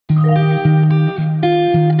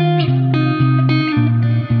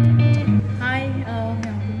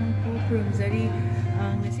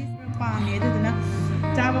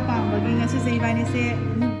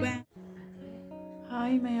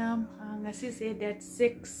से date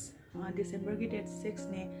 6 December की date 6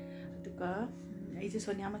 ने अदुका ऐसे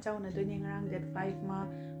सोनिया मचा उनदोइने ngarang डेट 5 मा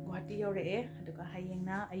गुवाहाटी यौरए अदुका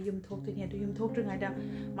हायेंगना आई युम थोक्तोइने अदु युम थोक्ट्रिङाइदा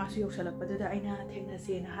मासु यौसलकपदुदा आइना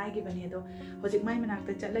थेंगनसेना हाइगिबने अदो होजिक माइ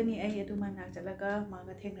मनाक्ता चट्लनि आई अदु माइ मनाक चट्लगा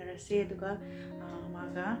मागा थेंगनरसे अदुगा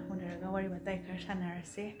मागा उनरगा वारि मताइ खर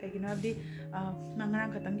सानरसे कगिनोबदि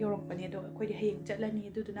नंगरांग खतंग यौरकपने अदो अखोइदि हायेंग चट्लनि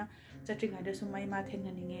अदुदुना चट्रिङाइदा सुमाइ मा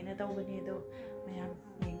थेंगननिङेना तौबने अदो मयाम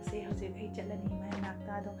येंगसे होजिक आई चट्लनि माइ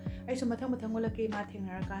मनाक्ता अदो आई सु मथंग मथंग ओलके मा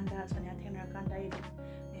थेंगनरकांदा सोनिया थेंगनरकांदा आई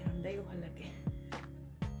मयाम दai उहलके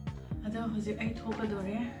अदो होजिक आई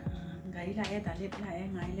थोकदोरे गाड़ी लाए दालेट लाए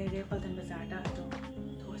ngai लेरे पल्टन बाजार दा अदो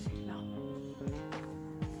थोसे लाओ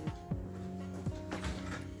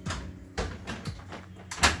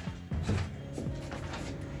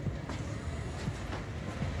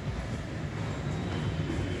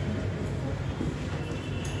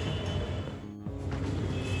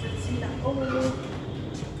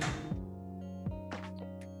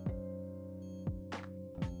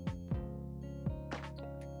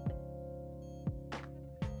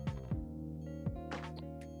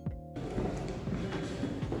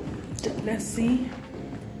Let's see.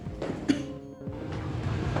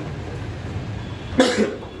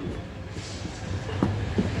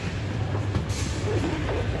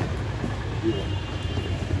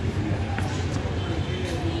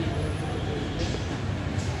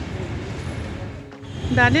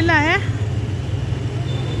 दालें लाए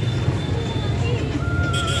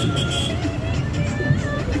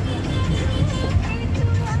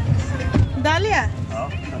दालिया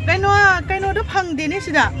कहीं तो फंग देने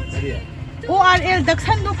सिदा ORL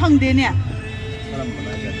दक्षण तो फंग देने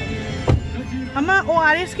हमा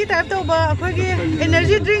ORS की टाइप तो अखोगी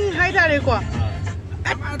एनर्जी ड्रिंक हाई तारे को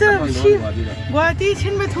गुवाहाटी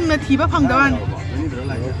छिन में थुंगना थीबा फंगदवान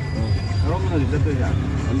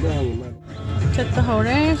चत्ता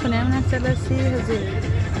हौरे सोनिया मनाक चलसी हजे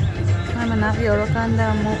माइ मनाक यौरकांदा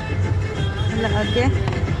अमु लागे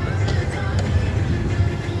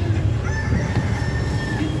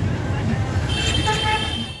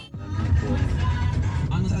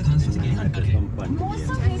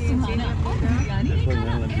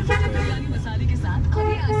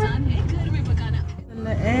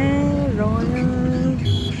Royal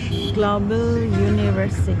Global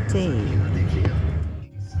University.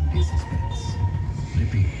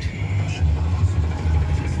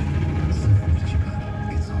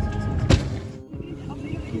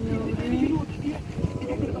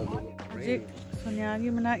 Sonia gi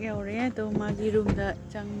manak yaure to magi room da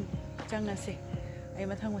changase ai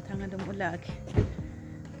mathang mathang adum ulake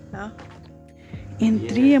na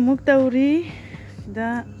entry amuk tauri da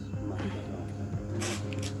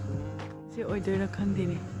si oidoira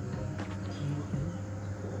khandini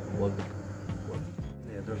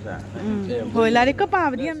hoi lari ka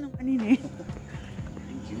pavdi am ani ne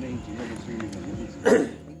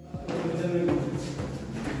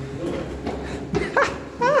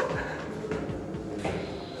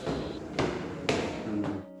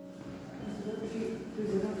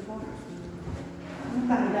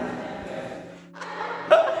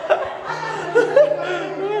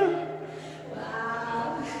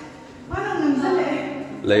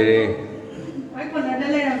Lady.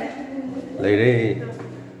 Lady.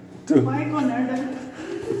 Tu.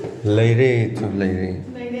 Lady. Tu. Lady.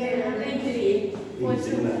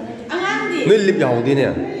 Ngươi lip dầu đi nè.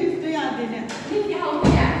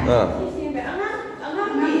 À.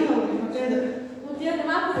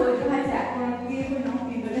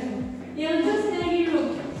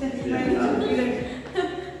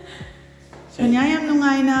 Sonia em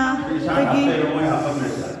nungai na. Pergi.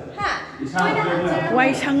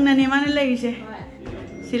 Wai sang na ni mana lagi sih?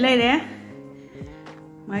 Silai deh.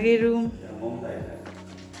 Magi room.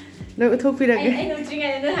 Lo thok pi lagi. Ai nung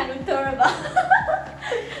chingai na hanun tor ba.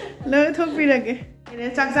 Lo thok pi lagi. Ini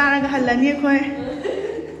chak chara ka halani khoi.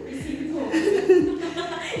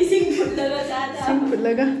 Ising phut laga chada. Ising phut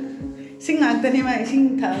laga. Sing ngak tani ma ising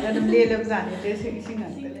tha ka dum le lab jan te ising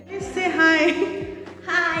ngak tale. Say hi.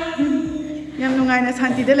 Hi. Yam nungai na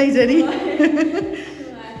santi de lai jari.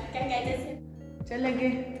 चलेंगे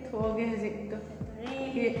थोगे हजिक तो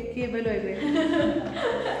के बेलोय बे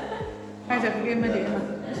हाजा के मले मा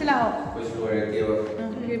सिलाओ कुछ लोरे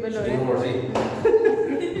के बेलोय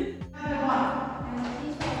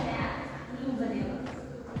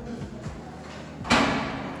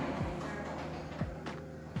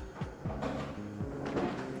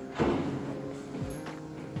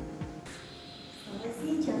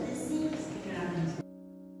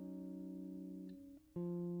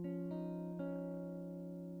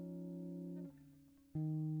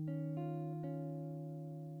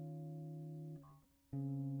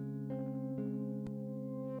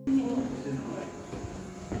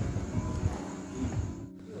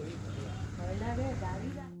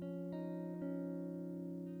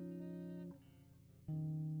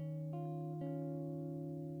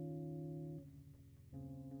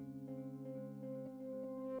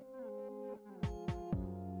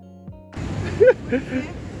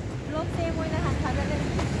Vlog se mo na hantada na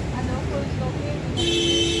ano full vlogging.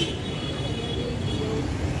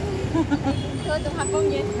 So tung hapong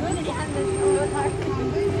yun, doon na dihan na ulo tar.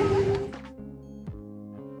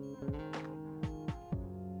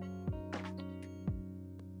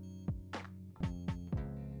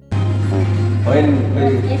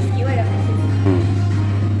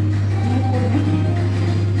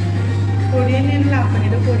 Korean yang lapan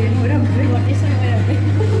itu Korean orang What is it?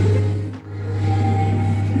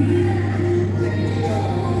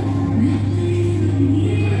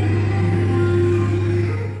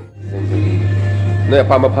 Nó là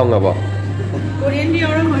Mapao nggak po? Korean dia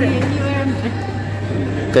orang Korean.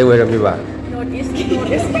 Kayak orang juga. Northeast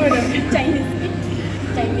orang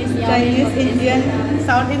Chinese, Indian,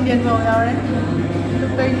 South Indian mau orang. Itu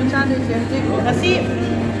kayak macam tu je. Kasi,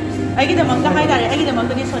 ay kita mangga hai dari, ay kita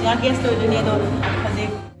mangga ni Sonia guest tu ni tu. Kasi,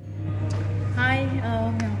 hai,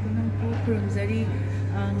 yang aku nampu kurumzari,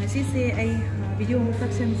 ngasi se ay video muka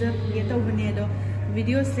senjak dia tahu ni tu.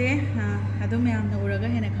 Video se, ado yang nak uraga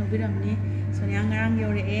hendak khabiram ni Sonia ngarang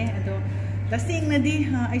yore ado. Tasing nadi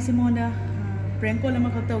ay semonda prank call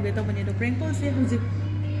lama kau tahu dia tahu ni tu prank call se hujik.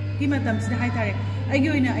 Himatam sih hai tarik.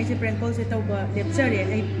 Ayo ina aise prank call se tauba lecture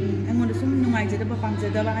ai angon sum nungai jada ba pam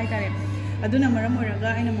jada ba hai tare aduna maram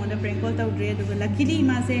oraga aina monda prank call taudre du luckily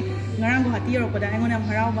ma se ngarang Guwahati ro pada angon am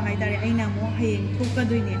harau ba hai tare aina mo hayeng thukka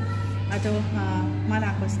duine ado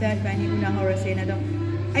mala ko start bani una hora se na do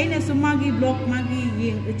aina sumagi blog magi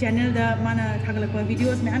yeng channel da mana thagalakwa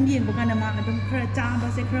videos me am yeng bokana ma adum khara cha ba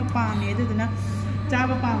se khara pam ne aduna cha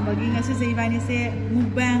ba pam bagi ngasi se bani se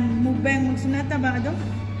mukbang maksunata ba adum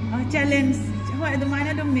challenge hoi adu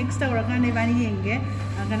mana do mix ta ora kan bani yenge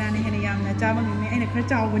kana ne hene yamna cha bang ne aina khara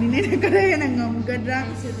chaw bani ne kare hena ngam gadra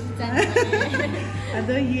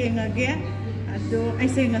ado yenga ge ado ai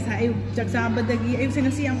se nga sa ai jaksa badagi ai se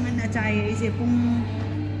nga si am na chai ai se pung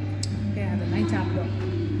ke ado nai chap do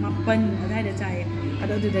mapan adai da chai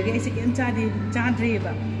ado du dagi ai se ken cha di cha dre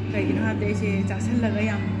ba kai gino ha de se cha sal laga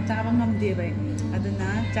yam cha bang ngam de ba aduna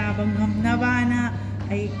cha bang ngam na ba na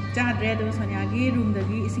ai cha dre do Sonia gi room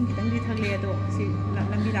dagi ising kitang di thagle do si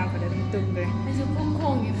lambi la pada dum tum gre ai su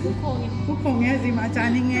khong ye si ma cha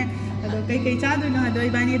ning ye ado kai cha du na do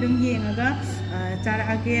ibani dum yeng aga cha ra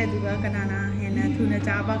age aduga kanana hena thuna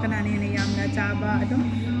cha ba kanana hena yamna cha ba ado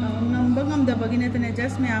ngam da bagi na tane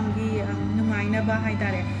just me am gi numai na ba hai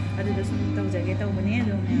tare ado do sum tau jage tau bane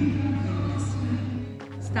do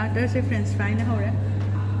starter se french fry na hore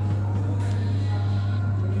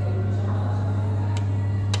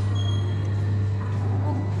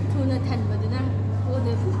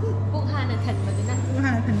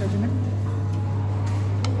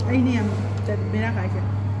ini yang jadi merah aja.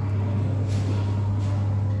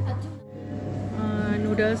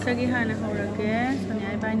 Noodles lagi hana horake,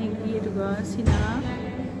 Sonia bani gi juga sina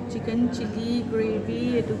chicken chili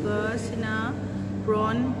gravy juga sina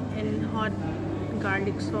prawn and hot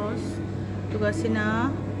garlic sauce juga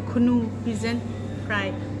sina khunu pigeon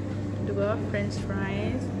fry juga french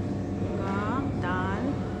fries juga dal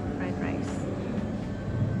fried rice.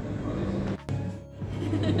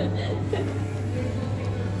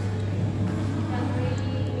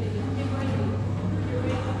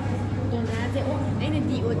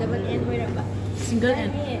 Double N single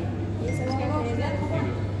N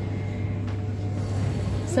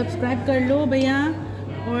subscribe कर लो भैया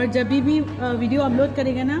और जब भी video upload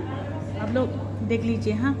करेगा ना आप लोग देख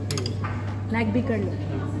लीजिए हाँ लाइक भी कर लो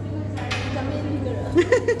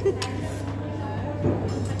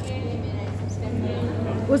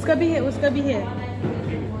उसका भी है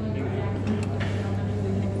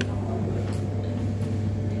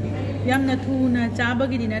yamna thuna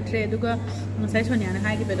chabagi dina tre duga ngasai Sonia na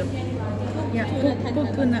hai ki bedo ya puk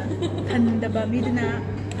thuna thanda ba midna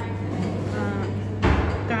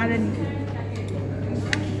karani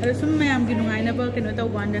aro sum mayam gi nungai na ba keno taw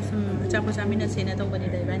banda sum chapo samina sena taw bani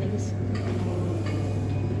dai bani gis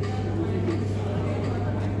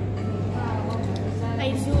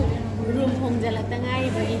ai su room hong jala tangai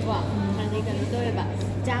bagi kwa thang dei kan to ba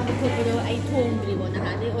cha ba thuk do ai thong dri bo na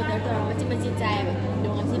ha dei order to ma chi chai ba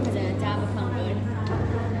dong am si phaja cha ba phang le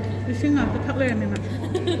ising ngam thak le me ma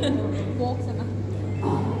bok sa na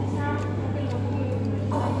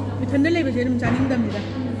mi thanda le ba je dum chaning dam ni da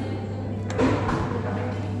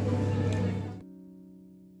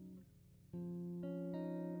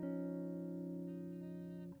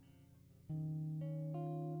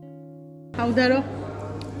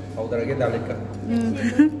Powder lagi dalik ka.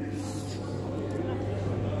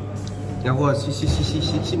 Ako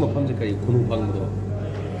si mo pam sekali kuno pang do.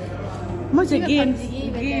 Mo je game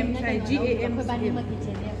GAM ko ba ni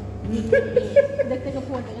mag-kitchen ya. Dagdag ka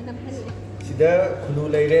po daga tam hal. sida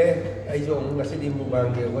khunu leire ai jo ngasi di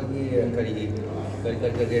mubang ge wagi kari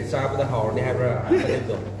sabda hawne habra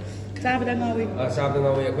adento sabda ngawi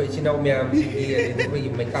akhoi chinau myam si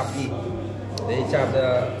ai makeup gi dei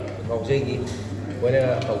sabda ngause gi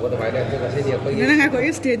wala hawa da bai da ngasi di akhoi nang ko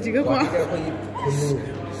stage ga ko akhoi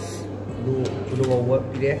khunu wa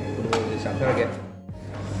pire khunu sabda ge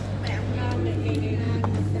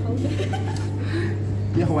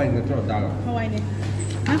นี่ฮาวายเงินตลอดตาหรอฮาวายเนี่ย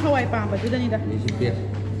นั่นฮาวายปางแบบจุดนี้ด่ะนี่สิเบียร์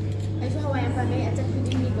ไอ้ช่วงฮาวายปางเนี่ยอาจจะคือ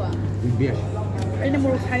ดีกว่าเบียร์ไอ้เนี่ยโม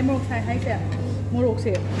ร็อกไทยให้เสียโมร็อกเ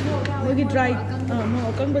สียเมื่อกี้ dry โมร็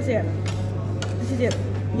อกกังก็เสียสิเดีย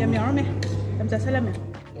ยำยำไหมยำจัดสลัดไหม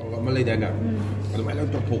เราไม่เลยได้นะทำไมเรา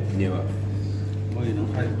ต้องถูกเนี่ยวะเมื่อต้อง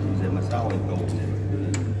ให้คุณเสียมาเศร้าไอ้โตเนี่ย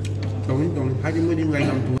ตรงนี้ให้ที่เมื่อที่ไง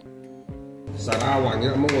ทำตัวสาระหวังเนี่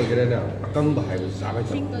ยเมื่อวันกันเนี่ยกังบ่ายสาระ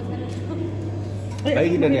จังไอ้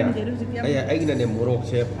นั่นเนี่ยไอ้นั่นเนี่ยโมร็อกเ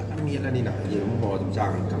ชฟมีอะไรนี่นะเยอะพอจำจัง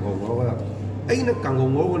กังงงว่าไอ้นั่นกังงง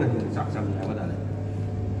ว่าเนี่ยจับจังแล้วก็ได้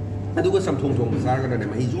แต่ดูก็สัมทงภาษากันเนี่ย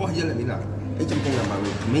ไม่ยุ่งเยอะเลยนี่นะไอ้จำทงน่ะมัน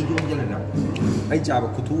ไม่ยุ่งเยอะเลยนะไอ้จ่าแบ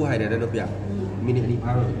บคุทูให้ได้นะเปียมินิอันนี้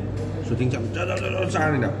พังสุดทิ้งจับจ้า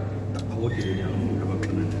เนี่ยนะเอาไว้ที่นี่นะแบบ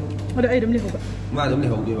นั้นเอาไอ้ดมเลยหกมาดมเลย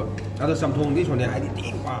หกดีป่ะเอาแต่สัมทงที่ชนเนี่ยไอ้ที่ตี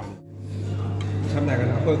ความทำไหนกัน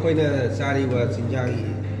นะค่อยๆเนี่ยซาดีว่าสินค้า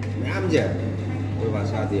ไม่อ้ำเจ้โอ้ยว่า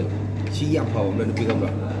ซาดีชี้ยำเผามันเป็นกันแบ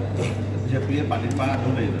บจะเปลี่ยนปัจจุบันตร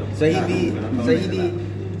งไหนเลยใ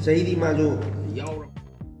ช่ดีมาดูยาว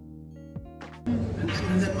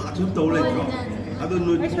มาทุบโตเลยก็เอาตัว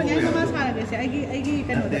นู้นไอ้ชนนี้เขามาซาเลยสิไอ้กี่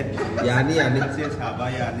กันหมดยานี่เสียชาบา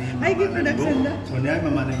ยานี่ไอ้กี่ production นะชนนี้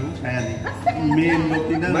มาในรูปแทนนี่เมนโน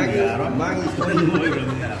ตินั่นเนี่ยมาอีส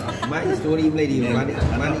ตอรี่ไม่ดี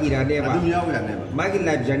มาอีรานเนี่ยป่ะมาอีไล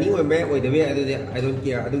ฟ์จานี่ว่าแม่โอ้ยเดี๋ยวI don't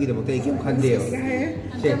care ดูกี่เดี๋ยวมันเตะกี่คันเดียวใ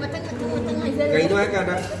ช่ไงน้อยกัน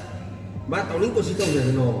นะมาตอนนี้ก็สิต้องเรียน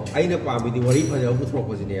น้องไอ้เนี่ยป่ามีดีวารีพยายามพูดบอก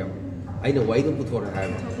ว่าสิเนี่ยไอ้เนี่ยไว้ต้องพูดทอดให้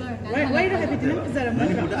ไว้ได้ให้เป็นนักจัดมัน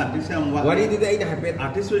พูดอาร์ติสต์ว่าวันนี้ที่ไอ้เนี่ยให้เป็นอา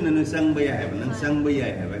ร์ติสต์ด้วยนั่นสั่งใบใหญ่นั่นสั่งใบใหญ่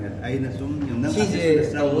ให้ไอ้เนี่ยสมอย่างนั้นที่จะ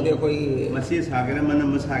เอาเดี๋ยวค่อยมาเสียสากันมัน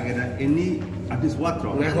มาสากันอันนี้อาร์ติสต์วัดหร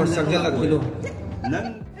องั้นคนสั่งเยอะละกิโลนั่น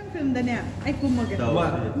ฟิล์มเดี๋ยวเนี่ยไอ้กลุ่มอะไรว่า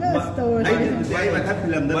ไอ้มาทับฟิ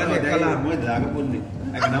ล์มเดี๋ยวได้ไม่ได้ก็ปุ่นนี่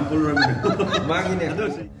ไอ้น้ำปุ่นเราไม่มากินเนี่ย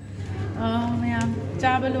ไม่เอาจ้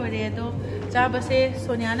าไปเลยเดี๋ยวจ้าไปเสีย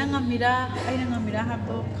ส่วนใหญ่นั่งงามิระไอ้นั่งงามิระครับ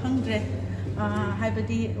ตัวขังเดรให้ไป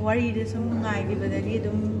ดีวารีเดี๋ยวสมนุ่งไงดีไปเดี๋ยว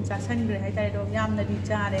ดูจะสั่งเดรให้ใจดูยามนั่นดี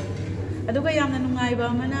จ้าเลยแล้วก็ยามนั่นนุ่งไงบ้า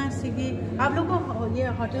งมันน่าสิกีआप लोग को ये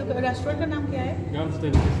hotel का restaurant का नाम क्या है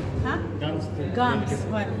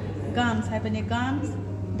Gams है बने Gams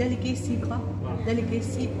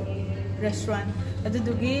delicacy restaurant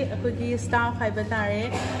अदुदुगी अखोगी staff है बता रहे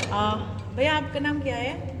भैया आपका नाम क्या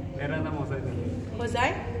है मेरा नाम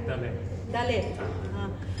होजाई दाले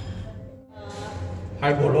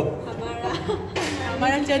हाय बोलो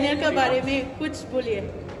हमारा चैनल के बारे में कुछ बोलिए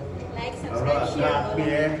लाइक सब्सक्राइब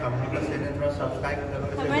शेयर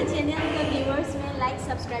हमारे चैनल के व्यूअर्स में लाइक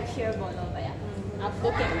सब्सक्राइब शेयर बोलो भैया आपको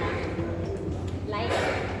क्या लाइक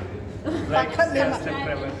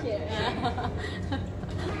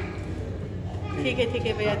ठीक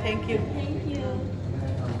है भैया थैंक यू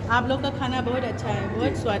आप लोग का खाना बहुत अच्छा है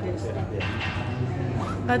बहुत स्वादिष्ट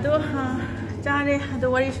अदो चारे अदो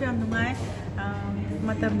वारी से हम नुंगाई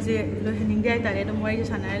मतम जे लोहनिंग जाय तारे दम वारी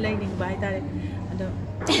सानाय लाइनिंग बाय तारे अदो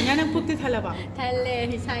न्या नंग पुक्ति थालाबा थाले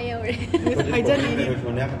हिसाय औरे हाइजन नि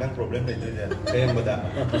सोनिया खदं प्रॉब्लम दे दे बदा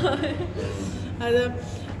अदो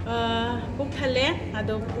पुक थाले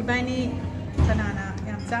अदो इबानी कनाना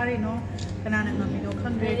याम चारे नो कनाना ngamiनो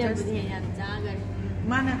खंग्रे जस्ट याम जागर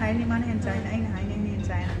माना हाइनी माना हेन चाइना आइना हाइनी नि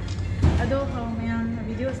चाइना अदो हम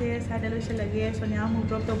वीडियो से साइड लोशन लगे सोनिया मु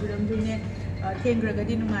ड्रॉप तो बिरम दुने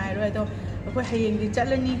थेंग्रगदी नुंगायरो अदो अखोय हयेंगदि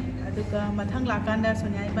चलनी अदुगा मथंग लाकांदा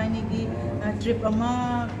सोनिया इबानी की ट्रिप अमा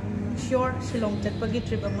श्योर शिलोंग चटपगी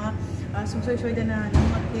ट्रिप अमा सुमसोय सोयदना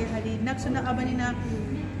नमके हरि नक्सुना अबनिना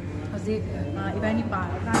हजे इबानी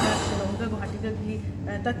पाराकांदा शिलोंग गुवाहाटी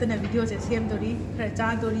तत्तना वीडियो से सेम दोरी खरा चा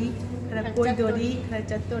दोरी खरा कोई दोरी खरा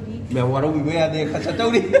चट दोरी मैं वारो विवे आदे खचा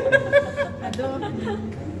तौरी अदो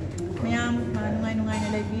मैम नुंगाई ना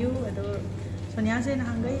लेबियू अदो सोनिया से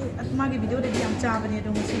नहांगई मागी वीडियो दे याम चाबने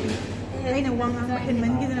दो मसिदी अइना वांगांग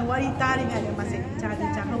हेनमन गिदना वारी तारि गाले मासे चादी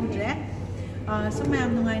चाहौद्रे सो मैम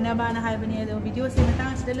नुंगाई ना बाना हाइबने दो वीडियो से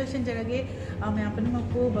मतांग से lotion जरगे ma'am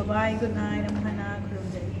पनमको bye bye good night अमहना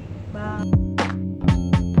खुलुमजरी bye